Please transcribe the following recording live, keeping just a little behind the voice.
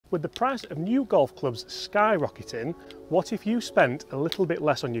With the price of new golf clubs skyrocketing, what if you spent a little bit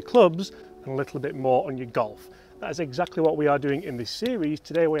less on your clubs and a little bit more on your golf? That is exactly what we are doing in this series.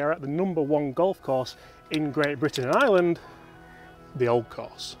 Today we are at the #1 golf course in Great Britain and Ireland, the Old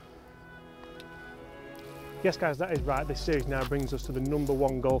Course. Yes guys, that is right, this series now brings us to the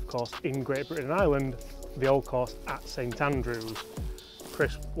 #1 golf course in Great Britain and Ireland, the Old Course at St Andrews.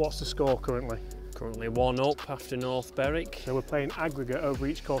 Chris, what's the score currently? Currently 1 up after North Berwick. So we're playing aggregate over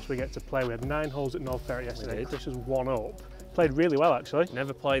each course we get to play. We had 9 holes at North Berwick yesterday. Chris was 1 up. Played really well actually.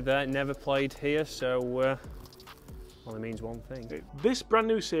 Never played there, never played here, so only means one thing. This brand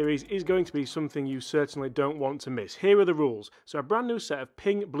new series is going to be something you certainly don't want to miss. Here are the rules. So a brand new set of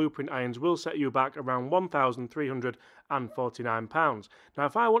Ping Blueprint irons will set you back around £1,349. Now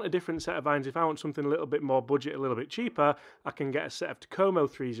if I want a different set of irons, if I want something a little bit more budget, a little bit cheaper, I can get a set of Tacoma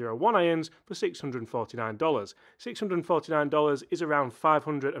 301 irons for $649. $649 is around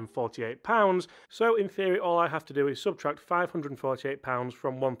 £548. So in theory all I have to do is subtract £548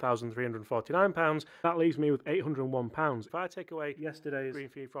 from £1,349. That leaves me with £801. If I take away yesterday's green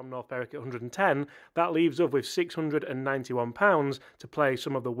fee from North Berwick at 110, that leaves us with £691 to play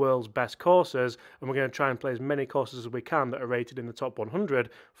some of the world's best courses, and we're going to try and play as many courses as we can that are rated in the top 100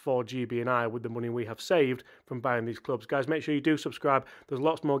 for GB&I with the money we have saved from buying these clubs. Guys, make sure you do subscribe. There's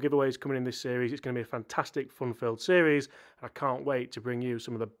lots more giveaways coming in this series. It's going to be a fantastic, fun-filled series, and I can't wait to bring you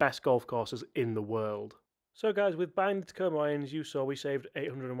some of the best golf courses in the world. So guys, with buying the Tacoma irons, you saw we saved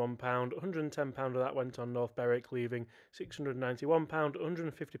 £801, £110 of that went on North Berwick, leaving £691,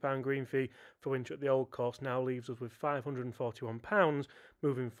 £150 green fee for winter at the Old Course now leaves us with £541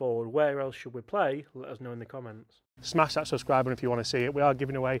 moving forward. Where else should we play? Let us know in the comments. Smash that subscribe button if you want to see it. We are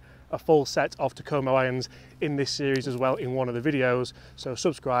giving away a full set of Tacoma irons in this series as well in one of the videos. So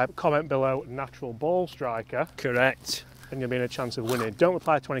subscribe, comment below, natural ball striker. Correct. And you'll be in a chance of winning. Don't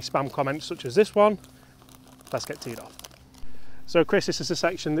reply to any spam comments such as this one. Let's get teed off. So Chris, this is the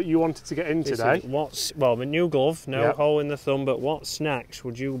section that you wanted to get in today. Well, the new glove, no hole in the thumb, but what snacks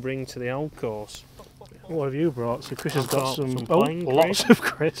would you bring to the Old Course? What have you brought? So Chris has got some lots of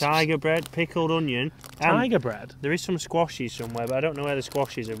crisps. Tiger bread, pickled onion. Tiger bread? There is some squashies somewhere, but I don't know where the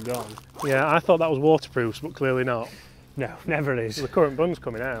squashies have gone. Yeah, I thought that was waterproof, but clearly not. No, never is. The current bun's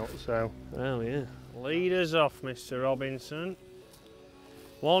coming out, so... Well, yeah. Lead us off, Mr. Robinson.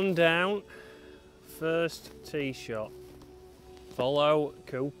 1 down. First tee shot. Follow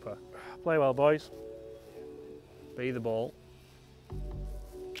Cooper. Play well, boys. Be the ball.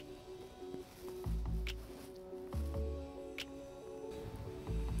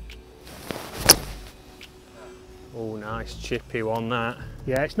 Oh, nice chippy one that.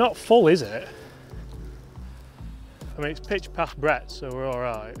 Yeah, it's not full, is it? I mean, it's pitch past Brett, so we're all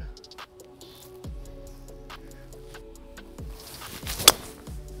right.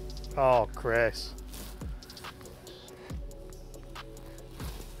 Oh, Chris.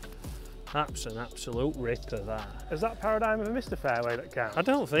 That's an absolute ripper, that. Is that Paradigm of a Mr. Fairway that counts? I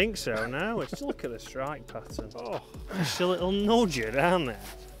don't think so, no. Just look at the strike pattern. Oh, just a little nudger down there.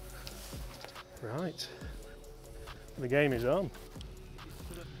 Right. The game is on.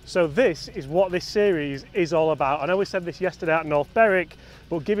 So this is what this series is all about. I know we said this yesterday at North Berwick,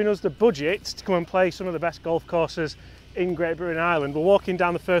 but giving us the budget to come and play some of the best golf courses in Great Britain and Ireland. We're walking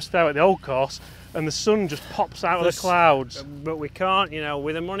down the first fairway at the Old Course, and the sun just pops out of the clouds. But we can't, you know,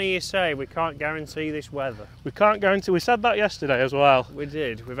 with the money you save, we can't guarantee this weather. We can't guarantee, we said that yesterday as well. We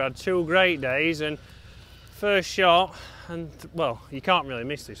did. We've had 2 great days, and first shot, and well, you can't really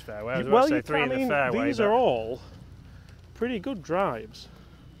miss this fairway. I was about to say 3 in the fairway. These are all pretty good drives.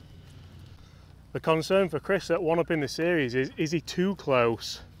 The concern for Chris at 1 up in the series is he too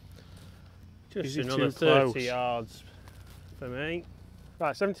close? Just another 30 yards for me.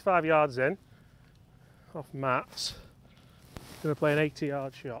 Right, 75 yards in. Off Matt's. Going to play an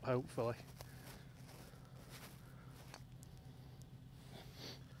 80-yard shot, hopefully.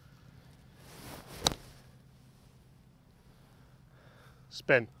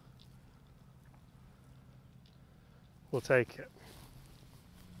 Spin. We'll take it.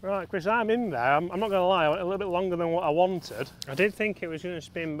 Right, Chris, I'm in there. I'm not going to lie, I went a little bit longer than what I wanted. I did think it was going to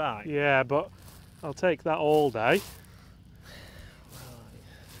spin back. Yeah, but I'll take that all day.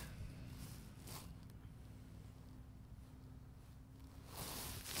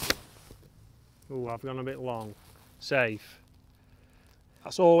 Oh, I've gone a bit long. Safe.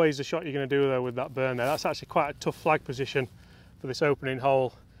 That's always the shot you're going to do though with that burn there. That's actually quite a tough flag position for this opening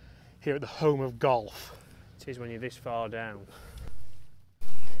hole here at the home of golf. It is when you're this far down.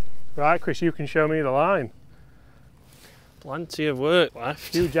 Right, Chris, you can show me the line. Plenty of work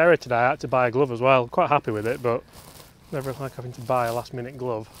left. Huge error today. I had to buy a glove as well. Quite happy with it, but Never like having to buy a last minute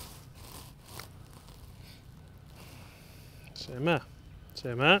glove. Simmer,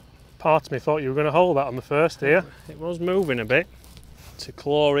 simmer. Part of me thought you were going to hold that on the first here. It was moving a bit. To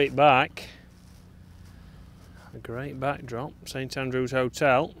claw it back. A great backdrop. St Andrew's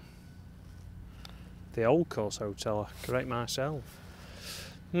Hotel. The Old Course Hotel. Great myself.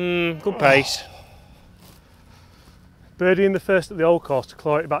 Good pace. Birdie in the first at the Old Course to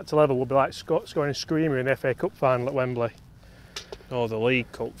claw it back to level would be like scoring a screamer in the FA Cup final at Wembley. Or the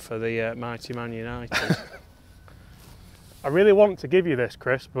League Cup for the mighty Man United. I really want to give you this,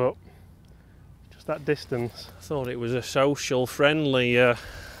 Chris, but just that distance. I thought it was a social friendly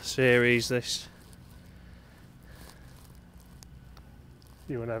series, this.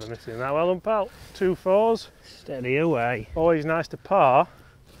 You were never missing that. Well done, pal. 2 4s. Steady away. Always nice to par.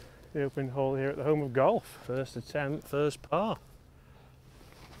 The opening hole here at the home of golf. First attempt, first par.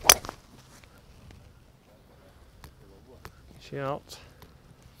 Shot.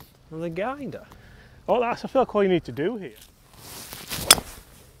 And the guider. Oh, that's I feel like all you need to do here.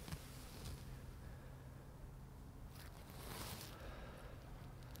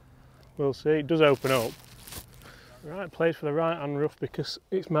 We'll see. It does open up. Right, plays for the right hand rough because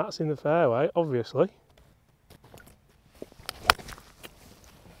it's Matt's in the fairway, obviously.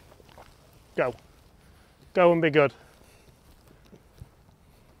 Go. Go and be good.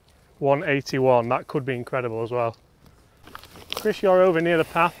 181, that could be incredible as well. Chris, you're over near the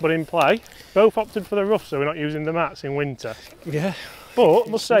path but in play. Both opted for the rough, so we're not using the mats in winter. Yeah. But,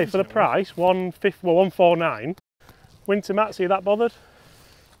 must say, for the price, 149, winter mats, are you that bothered?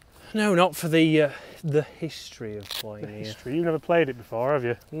 No, not for the history of playing here. History. You've never played it before, have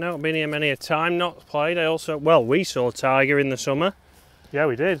you? No, been here many a time, not played. I also, well, we saw Tiger in the summer. Yeah,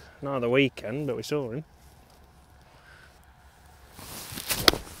 we did. Not the weekend, but we saw him.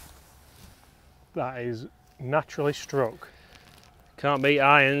 That is naturally struck. Can't beat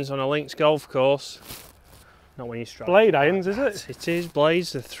irons on a links golf course. Not when you strike. Blade irons, is it? It is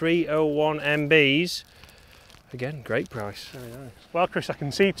blades, the 301 MBs. Again, great price. Very nice. Well, Chris, I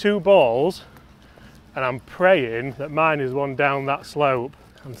can see 2 balls, and I'm praying that mine is one down that slope.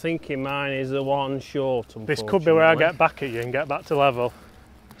 I'm thinking mine is the one short, This could be where I get back at you and get back to level.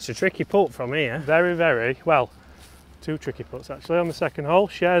 It's a tricky putt from here. Very, very. Well, 2 tricky putts actually on the second hole.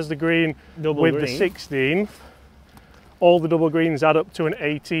 Shares the green Double with green. the 16th. All the double greens add up to an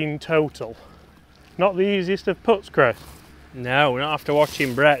 18 total. Not the easiest of putts, Chris. No, not after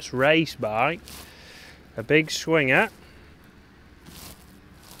watching Brett's race by. A big swinger.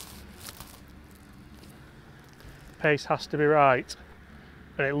 Pace has to be right.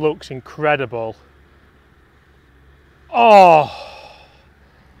 And it looks incredible. Oh!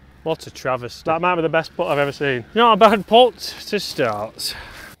 What a travesty. That might be the best putt I've ever seen. Not a bad putt to start.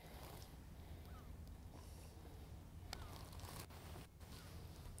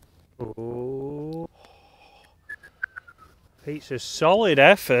 Oh. It's a solid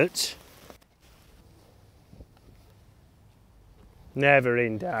effort. Never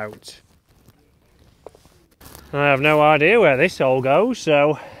in doubt. I have no idea where this hole goes,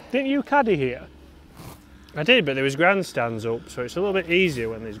 so... Didn't you caddy here? I did, but there was grandstands up, so it's a little bit easier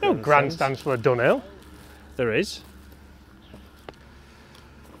when there's No grandstands. grandstands for a Dunhill. There is.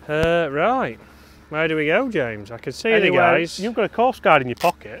 Right. Where do we go, James? I can see the guys. You've got a course guide in your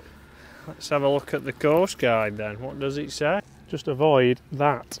pocket. Let's have a look at the course guide then. What does it say? Just avoid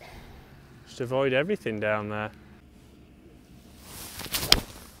that. Just avoid everything down there.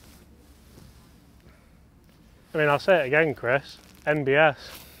 I mean, I'll say it again, Chris. NBS.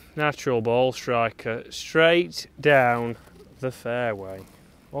 Natural ball striker, straight down the fairway.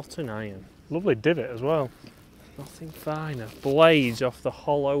 What an iron. Lovely divot as well. Nothing finer. Blades off the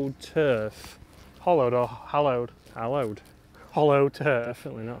hollowed turf. Hollowed or hallowed? Hallowed. Hollow turf.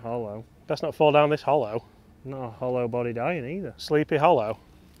 Definitely not hollow. Let's not fall down this hollow. Not a hollow bodied iron either. Sleepy Hollow.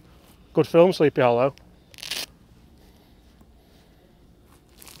 Good film, Sleepy Hollow.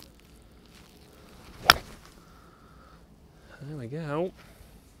 There we go.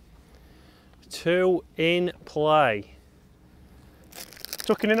 2 in play.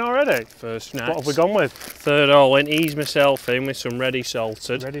 Tucking in already? First snaps. What have we gone with? Third hole in, ease myself in with some ready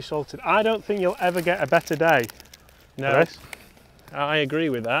salted. Ready salted. I don't think you'll ever get a better day. No, Chris. I agree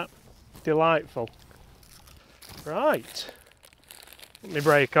with that. Delightful. Right. Let me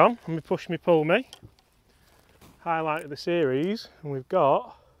brake on. Let me push me, pull me. Highlight of the series, and we've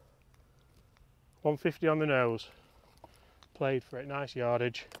got 150 on the nose. Played for it, nice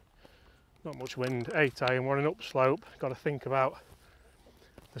yardage. Not much wind, 8 iron, we're on an upslope. Got to think about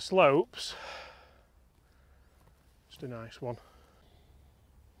the slopes. Just a nice one.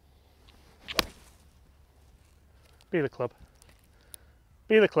 Be the club.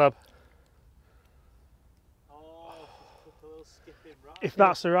 Be the club. Oh, just took a little skipping right. If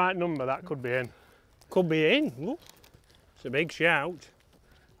that's the right number, that could be in. Could be in. Ooh. It's a big shout.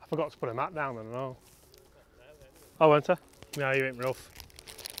 I forgot to put a mat down then and all. Oh, won't I? No, you ain't rough.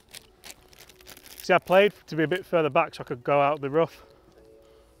 See, I played to be a bit further back so I could go out the rough.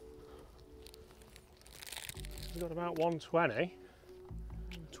 We've got about 120.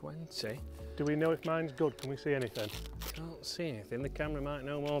 20. Do we know if mine's good? Can we see anything? Can't see anything. The camera might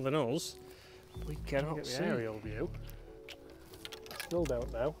know more than us. We cannot Get the see. aerial view. Still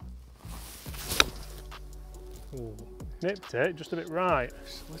don't know. Ooh, Nipped it, just a bit right.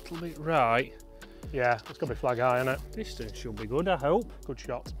 it's a little bit right. Yeah, it's got to be flag high, isn't it? Distance should be good, I hope. Good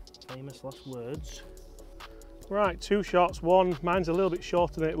shot. Famous last words. Right, 2 shots. One, mine's a little bit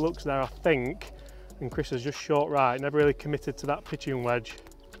shorter than it looks there, I think. And Chris is just short right. Never really committed to that pitching wedge.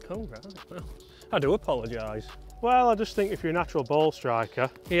 Oh, right. Well, I do apologise. Well, I just think if you're a natural ball striker.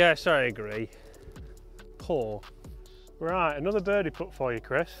 Yes, I agree. Poor. Right, another birdie putt for you,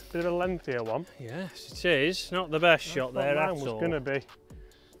 Chris. Bit of a lengthier one. Yes, it is. Not the best shot there at Mine was all. going to be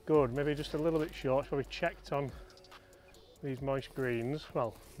good. Maybe just a little bit short. Probably checked on these moist greens.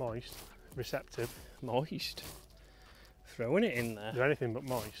 Well, moist, receptive. Moist. Throwing it in there. They're anything but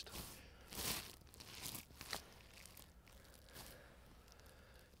moist.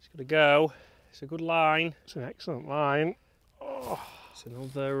 It's got to go. It's a good line. It's an excellent line. Oh, It's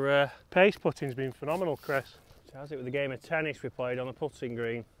another. pace putting's been phenomenal, Chris. How's it with the game of tennis we played on the putting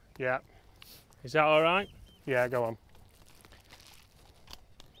green? Yeah, Is that all right? yeah, go on.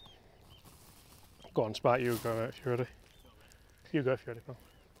 Go on, Spike, you go if you're ready. You go if you're ready, pal.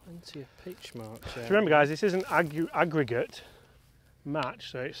 Plenty of pitch marks. So remember, guys, this is an aggregate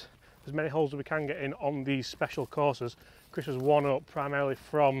match, so it's as many holes as we can get in on these special courses. Chris was one up primarily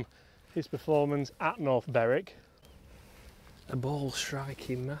from his performance at North Berwick. A ball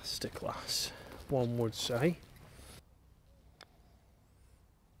striking masterclass, one would say.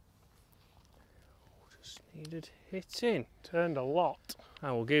 Just needed hitting. Turned a lot.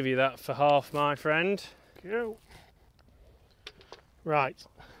 I will give you that for half, my friend. Thank you. Right,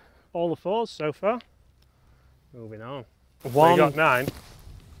 all the 4s so far. Moving on. So you got 9.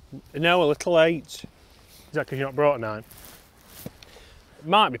 Is No, a little 8. that because you're not brought a 9?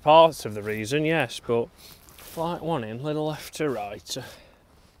 Might be parts of the reason, yes, but like one in, little left to right.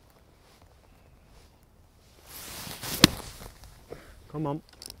 Come on.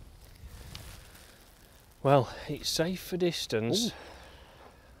 Well, it's safe for distance. Ooh.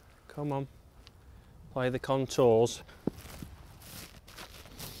 Come on. Play the contours.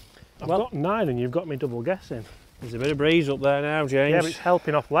 I've Well- got 9 and you've got me double guessing. There's a bit of breeze up there now, James. Yeah, but it's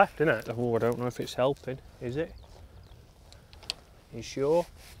helping off left, isn't it? Oh, I don't know if it's helping. Is it? You sure?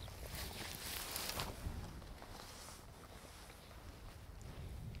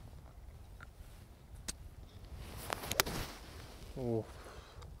 Oh.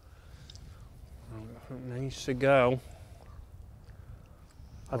 It needs to go.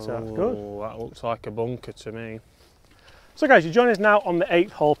 I'd say that's good. Oh, that looks like a bunker to me. So guys, you join us now on the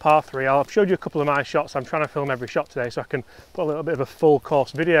 8th hole par 3. I've showed you a couple of my shots. I'm trying to film every shot today so I can put a little bit of a full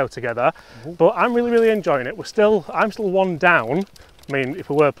course video together. But I'm really enjoying it. I'm still 1 down. I mean, if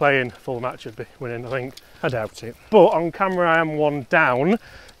we were playing full match, I'd be winning, I think. I doubt it. But on camera, I am 1 down.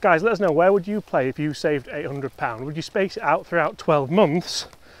 Guys, let us know, where would you play if you saved £800? Would you space it out throughout 12 months?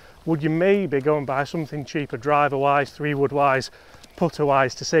 Would you maybe go and buy something cheaper, driver-wise, 3-wood-wise,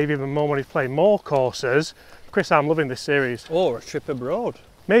 putter-wise, to save even more money to play more courses? Chris, I'm loving this series. Or a trip abroad.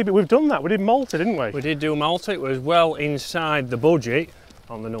 Maybe we've done that. We did Malta, didn't we? We did do Malta. It was well inside the budget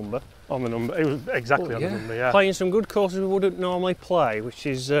on the number. On the number. It was exactly on the number, yeah. Playing some good courses we wouldn't normally play, which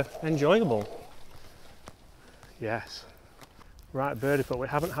is enjoyable. Yes. Right, birdie putt. We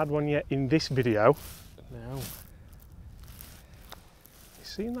haven't had one yet in this video. No. You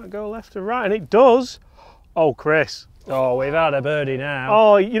seen that go left to right? And it does. Oh, Chris. Oh, we've had a birdie now.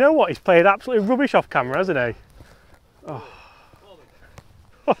 Oh, you know what? He's played absolutely rubbish off camera, hasn't he? Oh,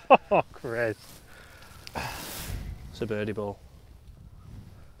 oh Chris. It's a birdie ball.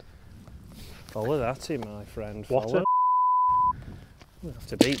 Follow that in, my friend. What Follow. We'll have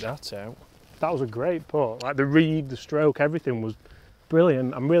to beat that out. That was a great putt. Like the read, the stroke, everything was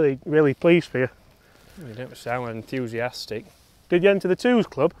brilliant. I'm really pleased for you. You don't sound enthusiastic. Did you enter the 2s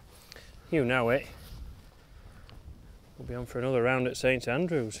club? You know it. We'll be on for another round at St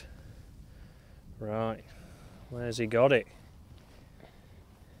Andrews. Right, where's he got it?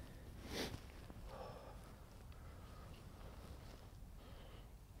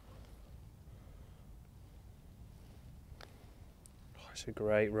 It's a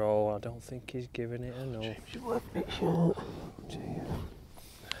great roll. I don't think he's giving it enough. James, you left me short.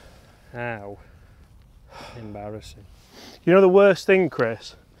 How embarrassing. You know the worst thing,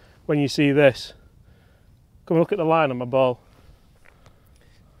 Chris, when you see this? Come and look at the line on my ball.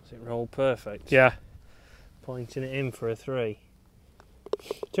 Does it roll perfect? Yeah. Pointing it in for a 3.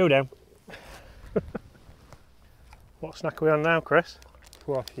 2 down. What snack are we on now, Chris?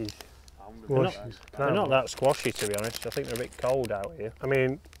 Squashies. Squashies. They're not that squashy, to be honest. I think they're a bit cold out here. I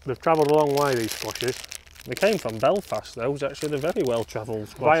mean, they've travelled a long way, these squashes. They came from Belfast, those. Actually, they're very well travelled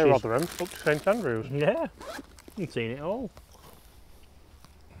squashies. Via Rotherham, up to St Andrews. Yeah. You've seen it all.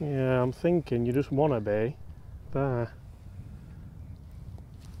 Yeah, I'm thinking you just want to be there.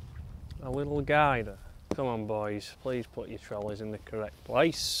 A little guider. Come on, boys. Please put your trolleys in the correct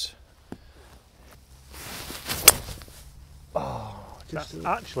place. Oh, That's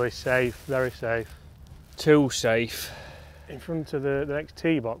actually safe, very safe. too safe. In front of the next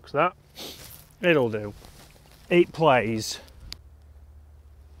tee box, that. It'll do. 8 plays.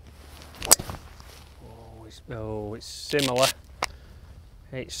 Oh, it's similar.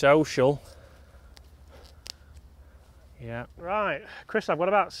 It's social. Yeah. Right, Chris, I've got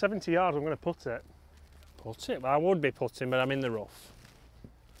about 70 yards, I'm going to put it. Put it. I would be putting, but I'm in the rough.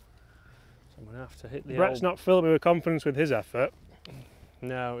 So I'm going to have to hit the Brett's not filling me with confidence with his effort.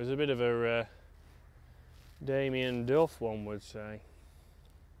 No, it was a bit of a Damien Duff, one would say.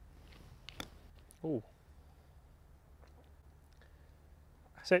 Ooh.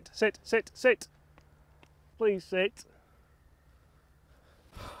 Sit, sit, sit, sit. Please sit.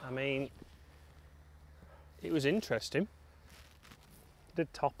 I mean, it was interesting.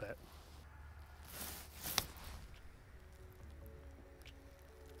 Did top it.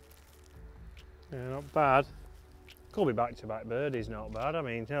 Yeah, not bad. Could be back-to-back birdies, not bad. I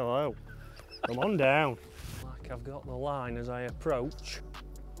mean, hello. Come on down. Like I've got the line as I approach.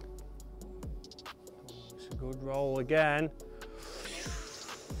 Oh, it's a good roll again.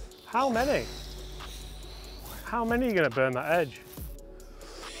 How many? How many are you going to burn that edge?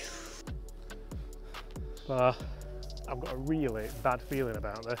 I've got a really bad feeling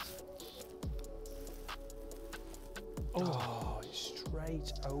about this. Oh, it's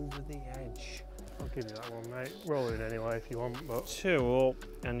straight over the edge. I'll give you that one, mate. Roll it anyway if you want, but... 2 up,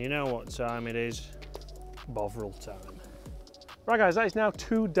 and you know what time it is? Bovril time. Right guys, that is now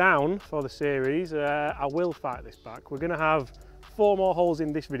 2 down for the series. I will fight this back. We're going to have 4 more holes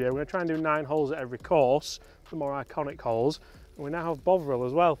in this video. We're going to try and do 9 holes at every course, the more iconic holes. And we now have Bovril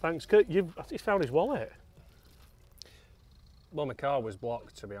as well, thanks. He's found his wallet. Well, my card was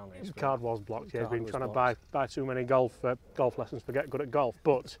blocked, to be honest. His card was blocked, yeah. He's been trying blocked. to buy too many golf lessons to get good at golf.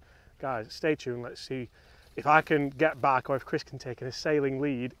 But guys, stay tuned. Let's see if I can get back or if Chris can take a sailing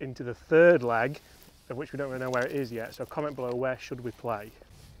lead into the 3rd leg, of which we don't really know where it is yet. So comment below, where should we play?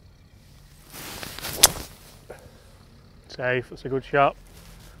 Safe, that's a good shot.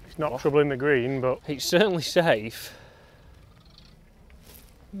 It's not troubling the green, but... It's certainly safe.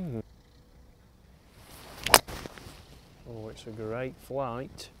 Oh, it's a great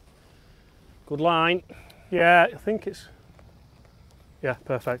flight. Good line. Yeah, I think it's... Yeah,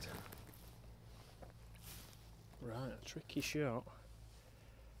 perfect. Right, a tricky shot.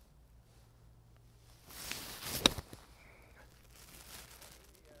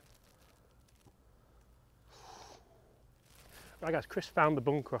 Right guys, Chris found the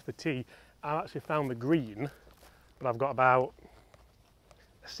bunker off the tee. I actually found the green, but I've got about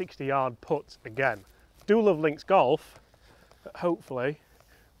a 60-yard putt again. Do love links golf, but hopefully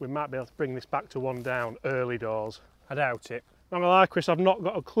we might be able to bring this back to 1 down early doors. I doubt it. Not gonna lie, Chris, I've not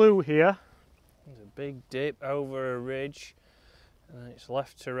got a clue here. There's a big dip over a ridge, and then it's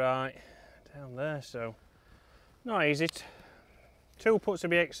left to right down there, so not easy. 2 putts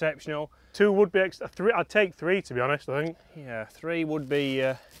would be exceptional. 2 would be 3. I'd take 3 to be honest, I think. Yeah, 3 would be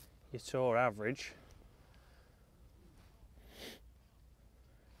your tour average.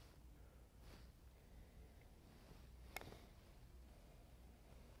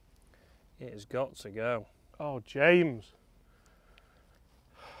 It has got to go. Oh, James.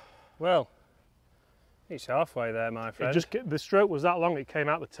 Well, it's halfway there, my friend. The stroke was that long, it came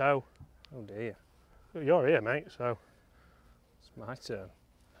out the toe. Oh dear. You're here, mate, so. It's my turn.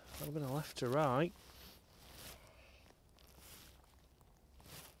 I'm going to left to right.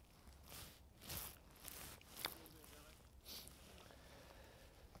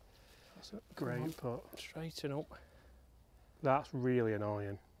 That's a great putt. Straighten up. That's really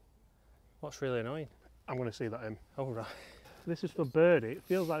annoying. What's really annoying? I'm going to see that in. Oh, right. This is for birdie. It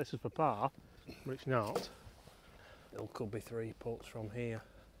feels like this is for par, but it's not. There could be 3 putts from here.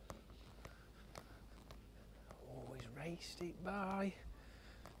 Oh, he's raced it by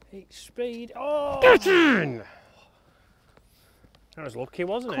its speed. Oh! Get in! That was lucky,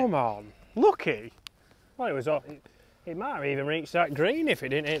 wasn't it? Come on. Lucky? Well, it was. It might have even reached that green if it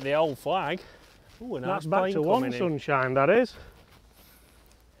didn't hit the old flag. Ooh, a nice That's back plane to one coming in. sunshine, that is.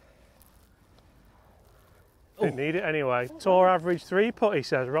 Didn't need it anyway. Tour average 3 putt, he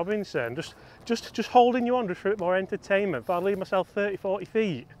says, Robinson. Just holding you on just for a bit more entertainment. If I leave myself 30, 40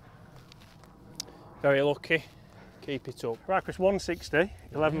 feet. Very lucky. Keep it up. Right, Chris, 160,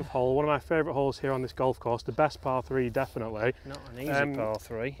 11th hole. One of my favourite holes here on this golf course. The best par 3, definitely. Not an easy par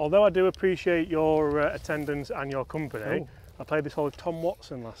 3. Although I do appreciate your attendance and your company. Oh. I played this hole with Tom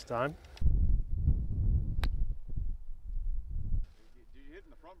Watson last time. Did you hit in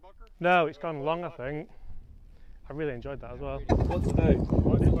the front bunker? No, it's gone long, I think. I really enjoyed that as well. What's the do?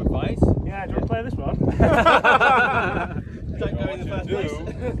 Want some advice? Yeah, do you want to play this one? Don't go in the first place.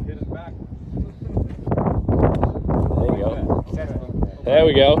 Hit it back. There we go. There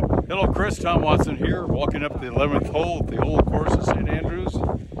we go. Hello, Chris. Tom Watson here, walking up the 11th hole at the old course of St. Andrews.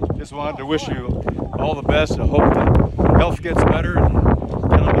 Just wanted to wish you all the best. I hope that health gets better and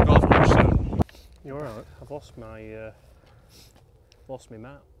get on the golf course soon. You're all right. I've lost my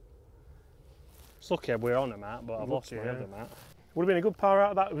map. It's lucky we're on a map, but I've lost my other map. Would have been a good par out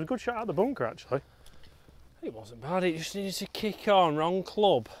of that. It was a good shot out of the bunker, actually. It wasn't bad, it just needed to kick on, wrong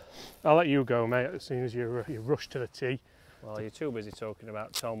club. I'll let you go, mate, as soon as you rush to the tee. Well, you're too busy talking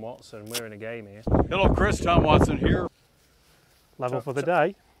about Tom Watson. We're in a game here. Hello, Chris. Tom Watson here. Level for the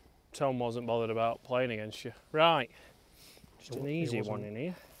day. Tom wasn't bothered about playing against you. Right, just an He easy wasn't. one in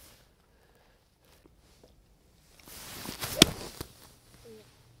here.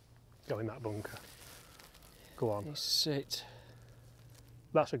 Go in that bunker. Go on. Let's sit.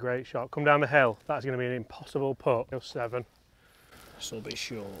 That's a great shot. Come down the hill. That's going to be an impossible putt. Go 7. This will be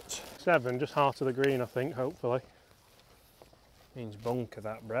short. 7, just half of the green, I think, hopefully. Means bunker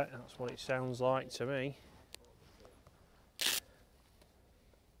that, Brett. That's what it sounds like to me.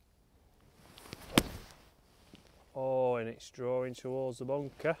 Oh, and it's drawing towards the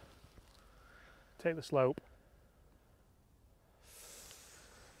bunker. Take the slope.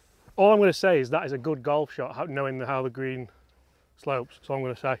 All I'm going to say is that is a good golf shot, knowing how the green slopes. That's all I'm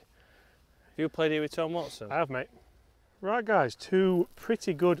going to say. Have you played here with Tom Watson? I have, mate. Right, guys, 2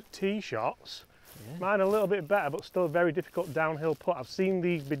 pretty good tee shots. Yeah. Mine a little bit better, but still a very difficult downhill putt. I've seen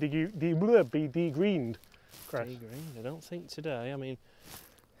these be de-greened, Chris. Green. I don't think today. I mean,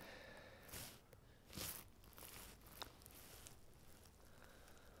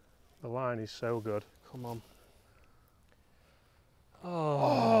 The line is so good. come on.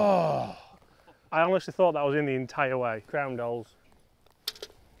 Oh! I honestly thought that was in the entire way. Crown holes.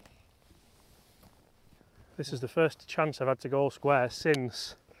 This is the first chance I've had to go square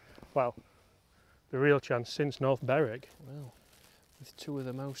since, well, the real chance since North Berwick. Well, with 2 of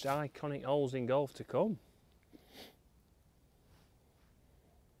the most iconic holes in golf to come.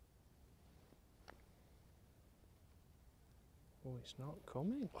 Oh, it's not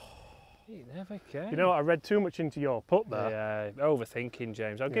coming. It never came. You know what, I read too much into your putt there. Yeah, overthinking,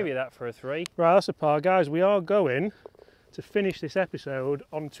 James. I'll give you that for a 3. Right, that's a par. Guys, we are going to finish this episode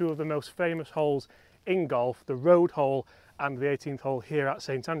on 2 of the most famous holes in golf, the road hole and the 18th hole here at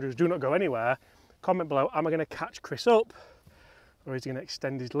St Andrews. Do not go anywhere. Comment below, am I going to catch Chris up or is he going to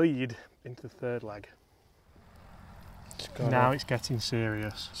extend his lead into the 3rd leg? Now it's getting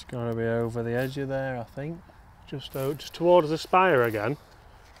serious. It's got to be over the edge of there, I think. Just towards the spire again.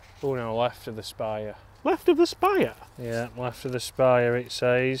 Oh no, left of the spire. Left of the spire? Yeah, left of the spire it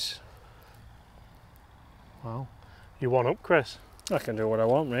says. Wow. You one up, Chris? I can do what I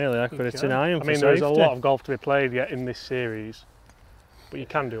want really, I could hit an iron I for mean, there's a safety. lot of golf to be played yet in this series, but you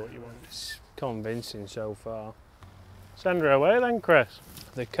can do what you want. It's convincing so far. Send her away then, Chris.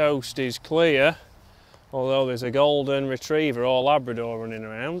 The coast is clear, although there's a golden retriever or Labrador running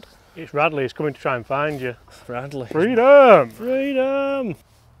around. It's Radley, he's coming to try and find you. Bradley. Freedom! Freedom!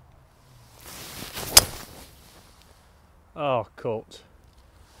 Oh, cut.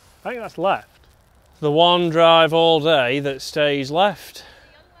 I think that's left. The one drive all day that stays left.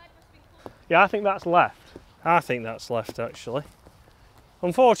 Yeah, I think that's left. I think that's left actually.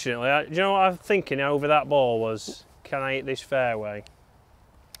 Unfortunately, do you know what I'm thinking over that ball was, can I hit this fairway?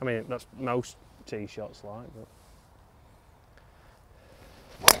 I mean, that's most tee shots like,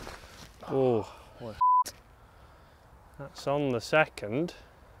 but... Oh, what a that's on the 2nd.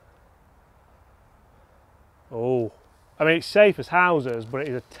 Oh. I mean, it's safe as houses, but it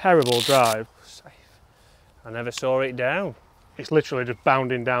is a terrible drive. Safe. I never saw it down. It's literally just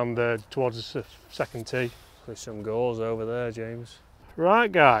bounding down towards the 2nd tee. There's some goals over there, James.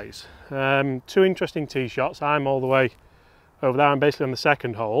 Right guys, two interesting tee shots. I'm all the way over there. I'm basically on the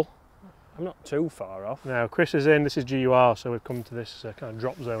second hole. I'm not too far off. Now Chris is in, this is GUR, so we've come to this kind of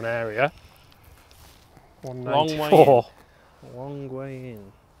drop zone area. 194. Long way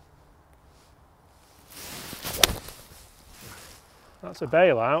in. That's a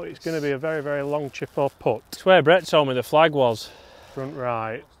bailout. It's going to be a very, very long chip or putt. It's where Brett told me the flag was. Front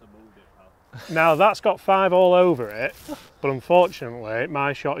right. Now that's got 5 all over it, but unfortunately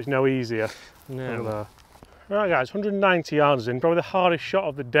my shot is no easier. No. Right guys, 190 yards in, probably the hardest shot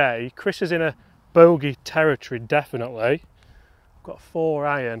of the day. Chris is in a bogey territory, definitely. I've got 4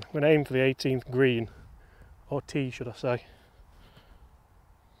 iron. I'm going to aim for the 18th green, or tee should I say.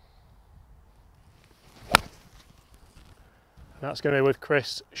 And that's going to be with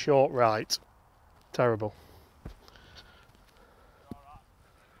Chris short right. Terrible.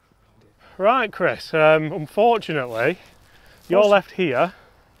 Right Chris, unfortunately you're left here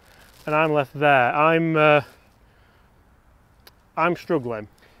and I'm left there. I'm struggling.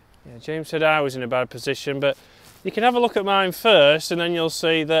 Yeah, James said I was in a bad position, but you can have a look at mine first and then you'll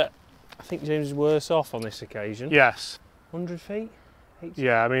see that I think James is worse off on this occasion. Yes. 100 feet? 80.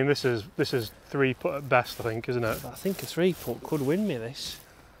 Yeah, I mean this is 3 putt at best, I think, isn't it? I think a 3 putt could win me this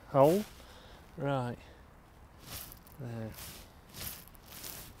hole. Right. There.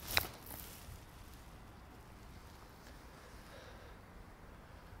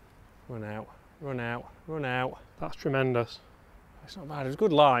 Run out, run out, run out. That's tremendous. It's not bad, it was a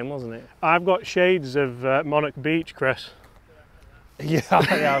good line, wasn't it? I've got shades of Monarch Beach, Chris. Yeah, I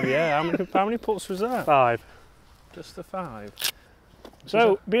have, yeah. How many putts was that? 5. Just the 5.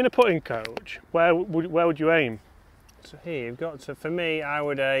 So, being a putting coach, where would you aim? So here, you've got to, for me, I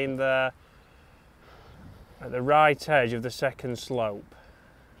would aim there at the right edge of the second slope.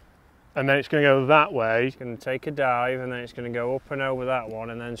 And then it's going to go that way. It's going to take a dive and then it's going to go up and over that one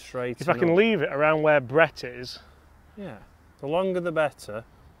and then straight. If I can leave it around where Brett is. Yeah, the longer the better,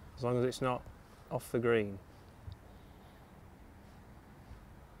 as long as it's not off the green.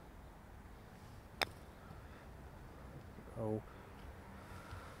 Oh.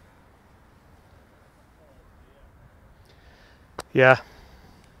 Yeah.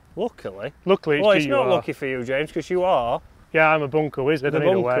 Luckily. Luckily it's well, it's GUR. not lucky for you, James, because you are Yeah, I'm a bunker wizard. the I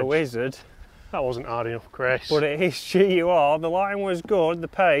need a bunker wedge. wizard. That wasn't hard enough, Chris. But it is GUR. The line was good, the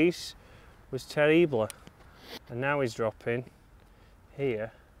pace was terrible. And now he's dropping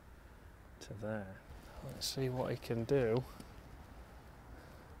here to there. Let's see what he can do.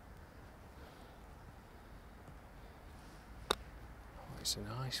 Oh, it's a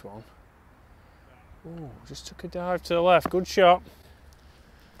nice one. Ooh, just took a dive to the left. Good shot.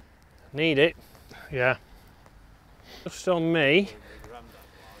 Need it. Yeah. Just on me.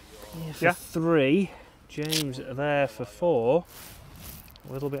 Here for Yeah. 3. James there for 4.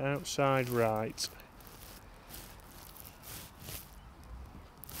 A little bit outside right.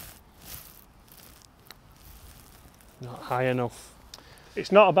 Not high enough.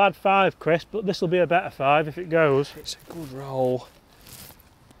 It's not a bad 5, Chris, but this will be a better 5 if it goes. It's a good roll.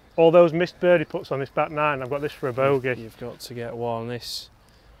 All those missed birdie puts on this back 9, I've got this for a bogey. You've got to get one. This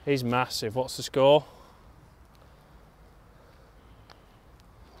is massive. What's the score?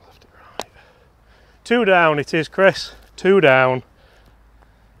 Left it right. 2 down it is, Chris. 2 down.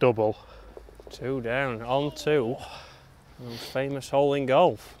 Double. 2 down. On 2. Most famous hole in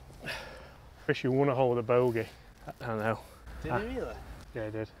golf. Chris, you won a hole with a bogey. I know. Did he really? Yeah, I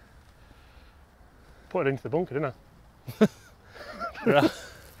did. Put it into the bunker, didn't I?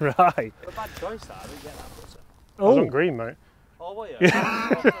 Right. A bad choice that, I didn't get that putter. I was on green, mate. Oh, were you?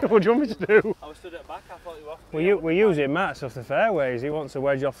 What do you want me to do? I was stood at the back, I thought you were off. We're using Matt's off the fairways. He wants a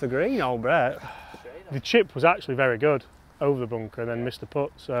wedge off the green, old Brett. The chip was actually very good over the bunker and then missed the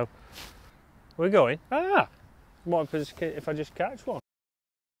putt, so. We're going. Ah! What if I just catch one?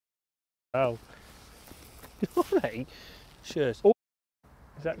 Oh. Alright. Sure. Oh.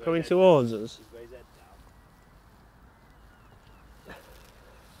 Is that coming towards us?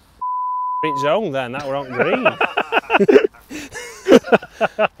 It's zone then, that were on green.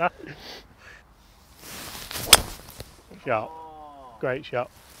 Shot. Great shot.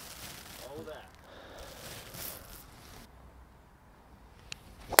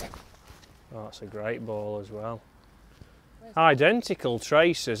 Oh, that's a great ball as well. Identical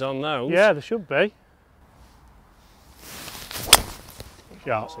traces on those. Yeah, there should be.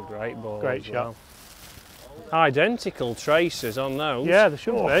 Shot. That's a great ball. Great as shot. well. Identical traces on those. Yeah, there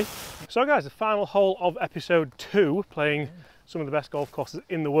should be. So guys, the final hole of episode 2, playing some of the best golf courses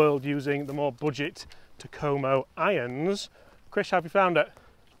in the world using the more budget Tacoma irons. Chris, how have you found it?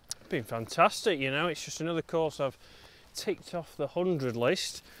 It's been fantastic, you know. It's just another course I've ticked off the 100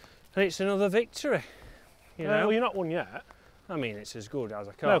 list, and it's another victory. You know, well, you're not won yet. I mean, it's as good as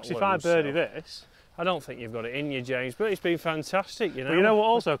I can't. No, because if I lose, birdie so this, I don't think you've got it in you, James. But it's been fantastic. You know. But you know what?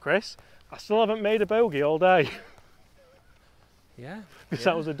 Also, Chris, I still haven't made a bogey all day. Yeah. Because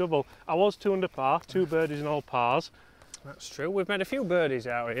that was a double. I was 2 under par, 2 birdies and all pars. That's true. We've made a few birdies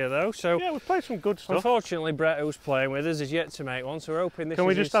out here though. So yeah, we've played some good stuff. Unfortunately, Brett, who's playing with us, is yet to make one. So we're hoping this. Can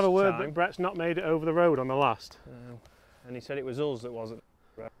we is just his have a word time. that Brett's not made it over the road on the last? And he said it was us that wasn't.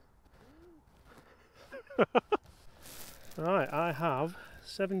 Right, I have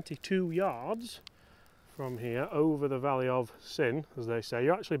 72 yards from here over the Valley of Sin, as they say.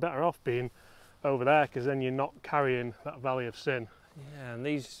 You're actually better off being over there because then you're not carrying that Valley of Sin. Yeah, and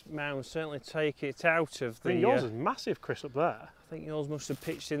these mounds certainly take it out of the. I think yours is massive, Chris, up there. I think yours must have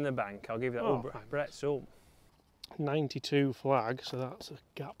pitched in the bank. I'll give you that. Oh, Brett's up. 92 flag, so that's a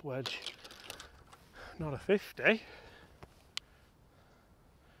gap wedge. Not a 50.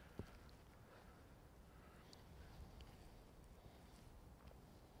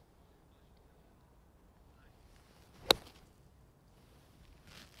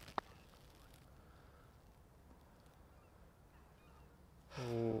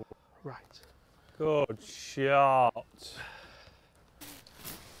 Ooh. Right. Good shot.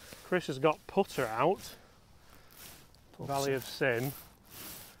 Chris has got putter out. Valley of Sin.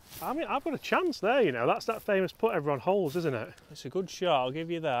 I mean, I've got a chance there, you know. That's that famous putt everyone holds, isn't it? It's a good shot, I'll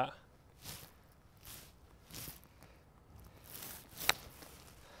give you that.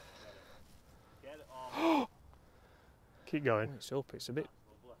 Keep going. It's up, it's a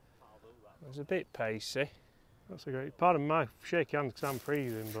bit pacey. That's a great. Pardon my shaky hand because I'm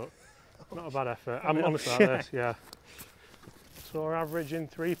freezing, but not a bad effort. I'm honestly like this, yeah. So we're averaging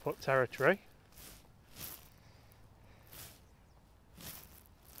 3-putt territory.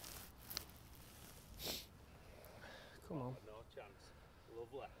 Come on. No chance.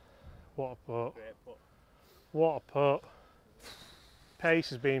 Lovely. What a putt. Great putt. What a putt.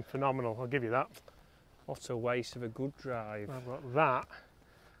 Pace has been phenomenal, I'll give you that. What a waste of a good drive. I've got that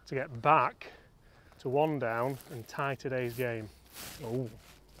to get back to 1 down and tie today's game. Oh,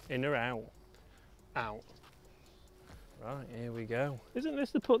 in or out? Out. Right, here we go. Isn't this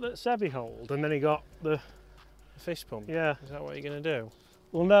the putt that Sevi holed and then he got the... Fist pump? Yeah. Is that what you're going to do?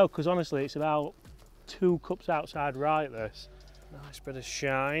 Well, no, because honestly it's about 2 cups outside right, this. Nice bit of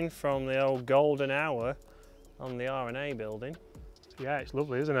shine from the old golden hour on the R&A building. Yeah, it's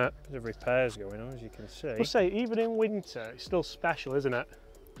lovely, isn't it? Bit of repairs going on, as you can see. I'll say, even in winter, it's still special, isn't it?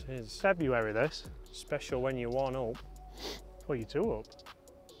 It is. February, this. Special when you're 1 up Well, you're 2 up.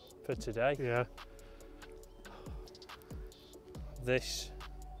 for today. Yeah. This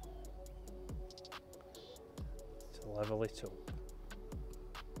to level it up.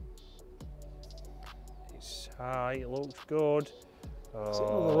 It's high, it looks good.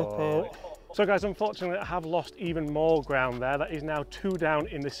 Oh. So guys, unfortunately I have lost even more ground there. That is now 2 down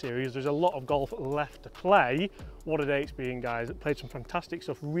in the series. There's a lot of golf left to play. What a day it's been, guys. I played some fantastic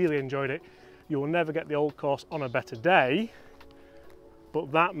stuff, really enjoyed it. You will never get the old course on a better day,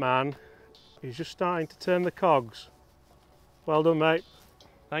 but that man is just starting to turn the cogs. Well done, mate.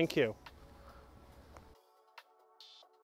 Thank you.